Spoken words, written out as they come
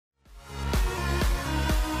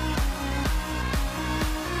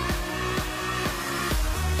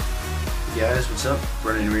guys, what's up?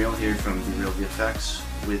 Brennan Real here from brielvfx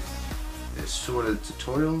with a sort of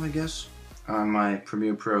tutorial, I guess, on my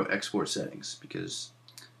Premiere Pro export settings because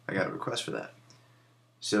I got a request for that.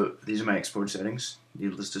 So these are my export settings.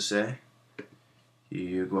 Needless to say,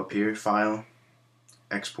 you go up here, File,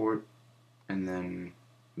 Export, and then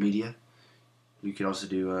Media. You could also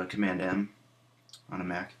do Command M on a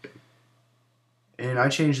Mac. And I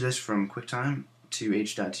changed this from QuickTime to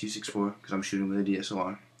H.264 because I'm shooting with a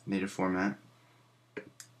DSLR native format.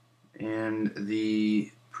 And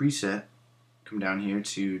the preset come down here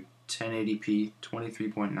to 1080p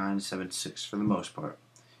 23.976 for the most part.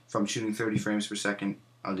 If I'm shooting 30 frames per second,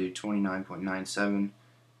 I'll do 29.97.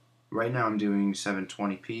 Right now I'm doing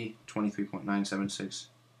 720p 23.976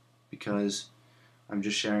 because I'm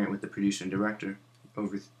just sharing it with the producer and director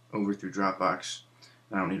over through Dropbox.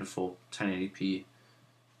 I don't need a full 1080p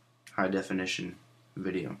high definition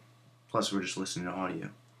video. Plus we're just listening to audio.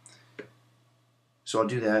 So I'll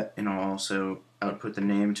do that, and I'll also output the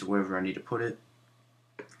name to wherever I need to put it.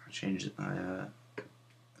 I change it. I'm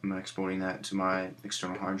exporting that to my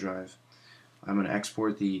external hard drive. I'm going to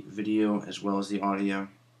export the video as well as the audio.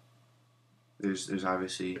 There's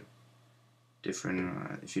obviously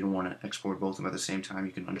different. If you don't want to export both of them at the same time,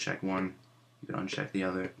 you can uncheck one. You can uncheck the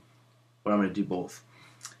other. But I'm going to do both.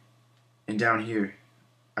 And down here,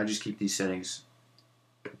 I just keep these settings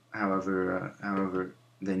however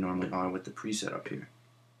they normally are with the preset up here.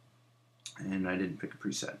 And I didn't pick a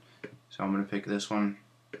preset. So I'm going to pick this one.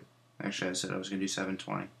 Actually, I said I was going to do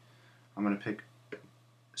 720. I'm going to pick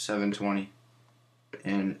 720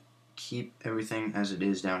 and keep everything as it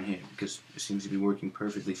is down here because it seems to be working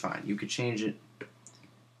perfectly fine. You could change it,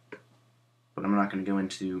 but I'm not going to go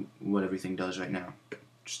into what everything does right now.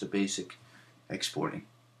 Just a basic exporting.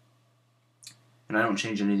 And I don't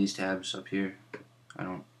change any of these tabs up here. I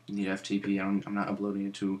don't need FTP. I'm not uploading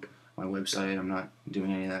it to my website. I'm not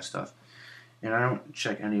doing any of that stuff. And I don't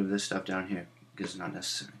check any of this stuff down here because it's not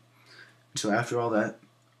necessary. So after all that,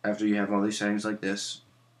 after you have all these settings like this,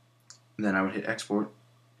 then I would hit export,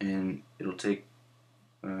 and it'll take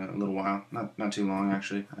a little while. Not too long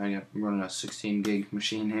actually. I'm running a 16 gig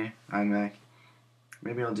machine here, iMac.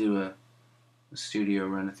 Maybe I'll do a studio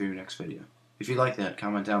run through next video. If you like that,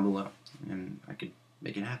 comment down below, and I could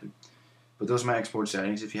make it happen. But those are my export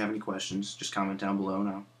settings. If you have any questions, just comment down below and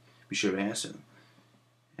I'll be sure to answer them.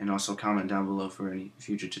 And also comment down below for any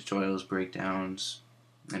future tutorials, breakdowns,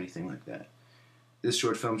 anything like that. This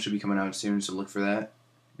short film should be coming out soon, so look for that.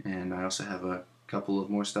 And I also have a couple of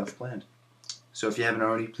more stuff planned. So if you haven't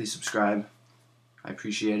already, please subscribe. I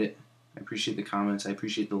appreciate it. I appreciate the comments. I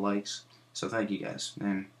appreciate the likes. So thank you guys,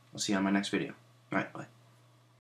 and I'll see you on my next video. Alright, bye.